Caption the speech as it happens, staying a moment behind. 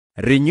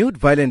Renewed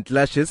violent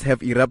clashes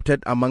have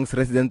erupted amongst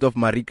residents of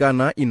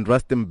Marikana in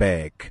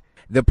Rustenburg.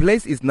 The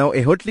place is now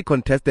a hotly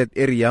contested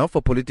area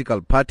for political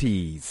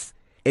parties.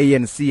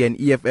 ANC and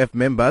EFF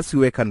members who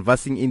were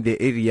canvassing in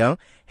the area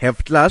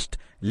have clashed,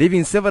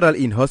 leaving several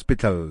in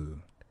hospital.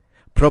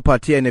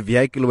 Property and a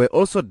vehicle were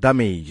also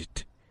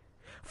damaged.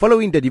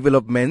 Following the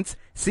developments,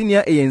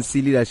 senior ANC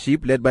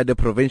leadership led by the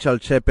provincial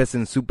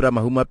chairperson Supra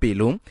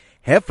Mahumapelo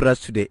have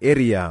rushed to the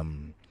area.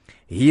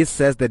 He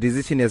says the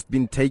decision has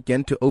been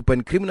taken to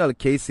open criminal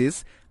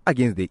cases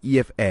against the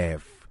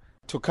EFF.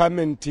 To come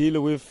and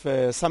deal with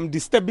some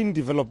disturbing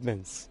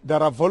developments.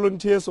 There are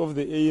volunteers of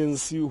the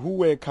ANC who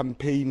were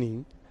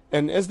campaigning,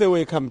 and as they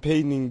were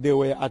campaigning, they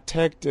were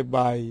attacked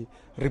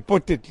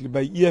reportedly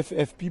by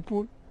EFF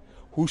people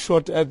who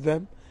shot at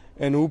them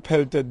and who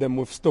pelted them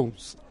with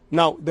stones.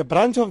 Now, the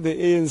branch of the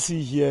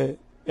ANC here,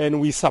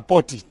 and we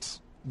support it,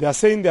 they are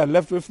saying they are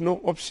left with no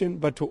option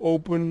but to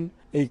open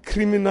a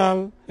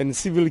criminal and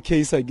civil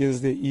case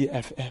against the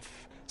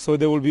EFF. So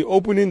they will be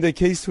opening the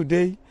case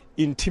today.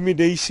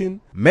 Intimidation.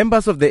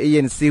 Members of the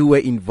ANC who were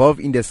involved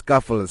in the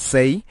scuffle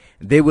say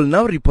they will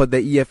now report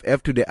the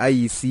EFF to the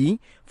IEC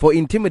for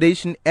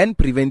intimidation and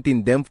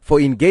preventing them for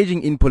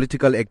engaging in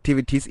political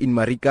activities in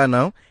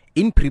Marikana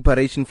in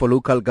preparation for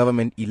local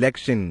government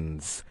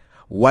elections.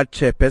 What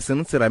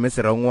Chairperson Serame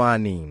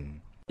Serongwani?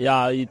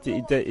 Yeah,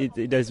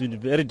 it has been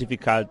very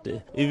difficult,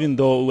 even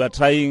though we are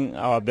trying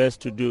our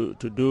best to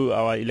do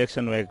our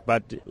election work,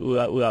 but we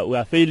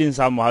are failing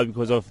somehow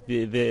because of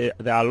there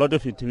are a lot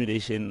of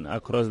intimidation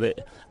across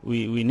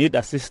we need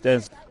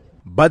assistance.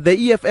 But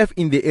the EFF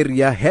in the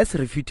area has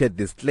refuted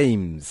these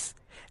claims.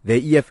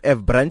 The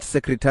EFF branch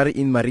secretary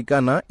in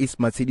Marikana is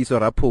Matsidiso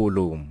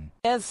Rapolo.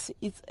 Yes,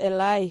 it's a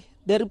lie.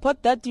 The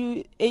report that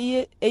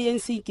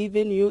ANC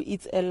given you,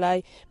 it's a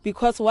lie,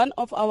 because one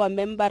of our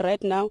member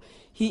right now,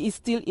 he is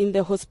still in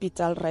the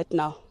hospital right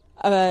now.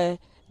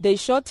 They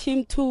shot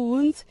him 2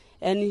 wounds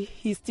and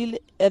he's still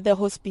at the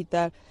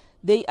hospital.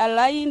 They are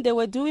lying, they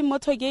were doing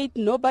motorcade,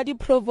 nobody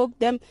provoked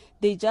them,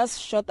 they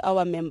just shot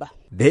our member.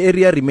 The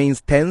area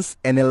remains tense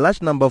and a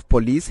large number of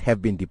police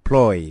have been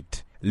deployed.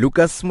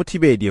 Lucas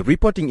Mutibedi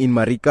reporting in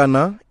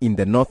Marikana in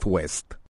the northwest.